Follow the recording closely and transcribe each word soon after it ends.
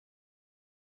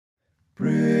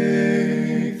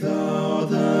Break thou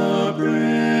the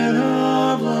bread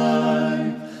of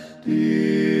life,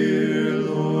 dear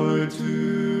Lord,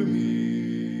 to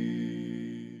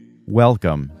me.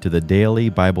 Welcome to the Daily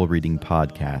Bible Reading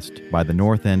Podcast by the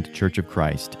North End Church of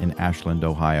Christ in Ashland,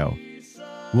 Ohio.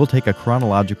 We'll take a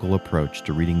chronological approach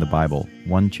to reading the Bible,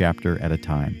 one chapter at a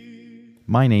time.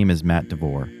 My name is Matt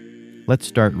DeVore. Let's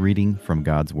start reading from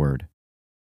God's Word.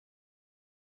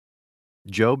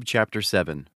 Job chapter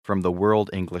 7 from the World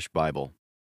English Bible.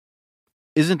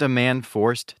 Isn't a man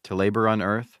forced to labor on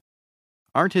earth?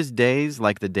 Aren't his days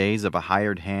like the days of a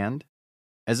hired hand?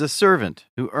 As a servant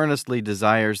who earnestly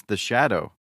desires the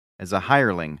shadow, as a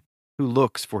hireling who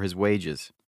looks for his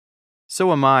wages.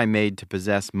 So am I made to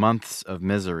possess months of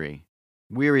misery.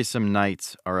 Wearisome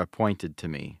nights are appointed to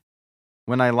me.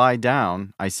 When I lie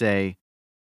down, I say,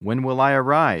 when will I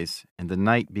arise and the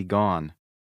night be gone?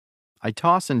 I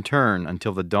toss and turn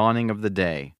until the dawning of the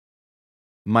day.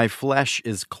 My flesh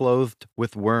is clothed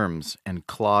with worms and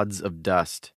clods of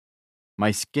dust.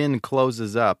 My skin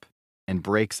closes up and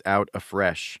breaks out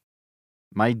afresh.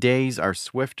 My days are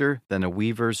swifter than a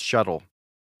weaver's shuttle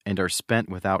and are spent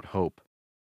without hope.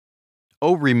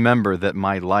 Oh, remember that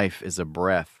my life is a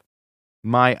breath.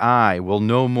 My eye will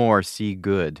no more see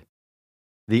good.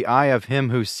 The eye of him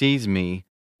who sees me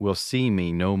will see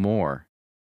me no more.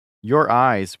 Your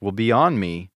eyes will be on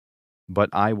me, but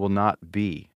I will not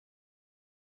be.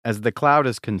 As the cloud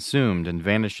is consumed and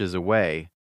vanishes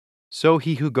away, so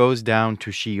he who goes down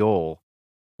to Sheol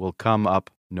will come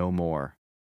up no more.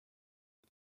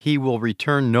 He will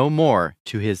return no more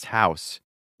to his house,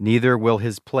 neither will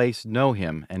his place know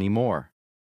him any more.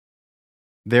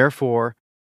 Therefore,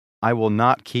 I will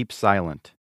not keep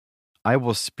silent. I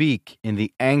will speak in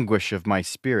the anguish of my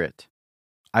spirit.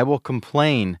 I will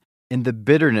complain in the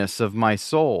bitterness of my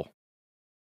soul.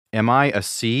 Am I a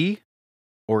sea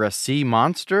or a sea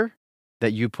monster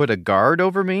that you put a guard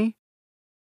over me?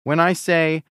 When I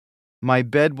say, my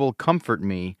bed will comfort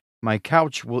me, my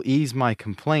couch will ease my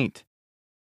complaint,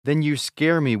 then you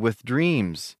scare me with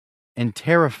dreams and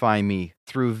terrify me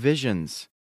through visions,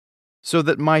 so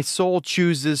that my soul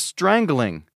chooses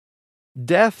strangling,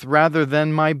 death rather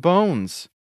than my bones.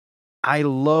 I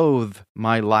loathe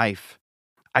my life.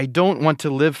 I don't want to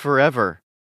live forever.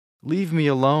 Leave me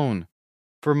alone,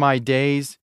 for my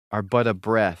days are but a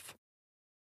breath.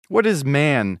 What is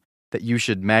man that you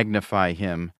should magnify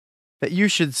him, that you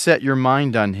should set your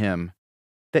mind on him,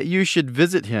 that you should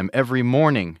visit him every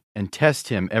morning and test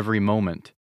him every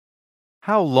moment?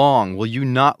 How long will you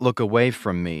not look away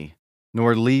from me,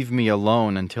 nor leave me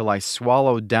alone until I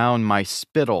swallow down my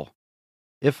spittle?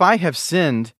 If I have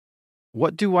sinned,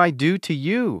 what do I do to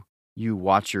you, you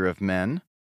watcher of men?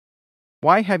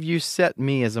 Why have you set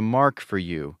me as a mark for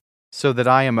you, so that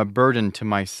I am a burden to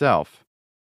myself?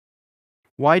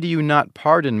 Why do you not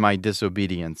pardon my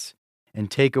disobedience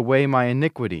and take away my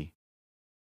iniquity?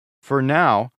 For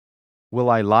now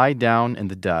will I lie down in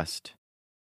the dust.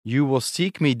 You will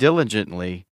seek me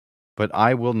diligently, but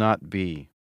I will not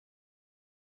be.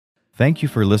 Thank you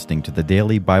for listening to the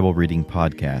Daily Bible Reading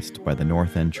Podcast by the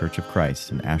North End Church of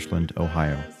Christ in Ashland,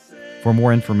 Ohio. For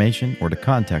more information or to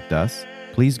contact us,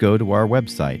 please go to our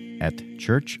website at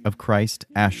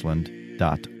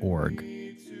churchofchristashland.org.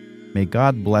 May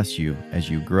God bless you as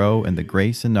you grow in the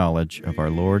grace and knowledge of our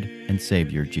Lord and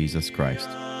Savior Jesus Christ.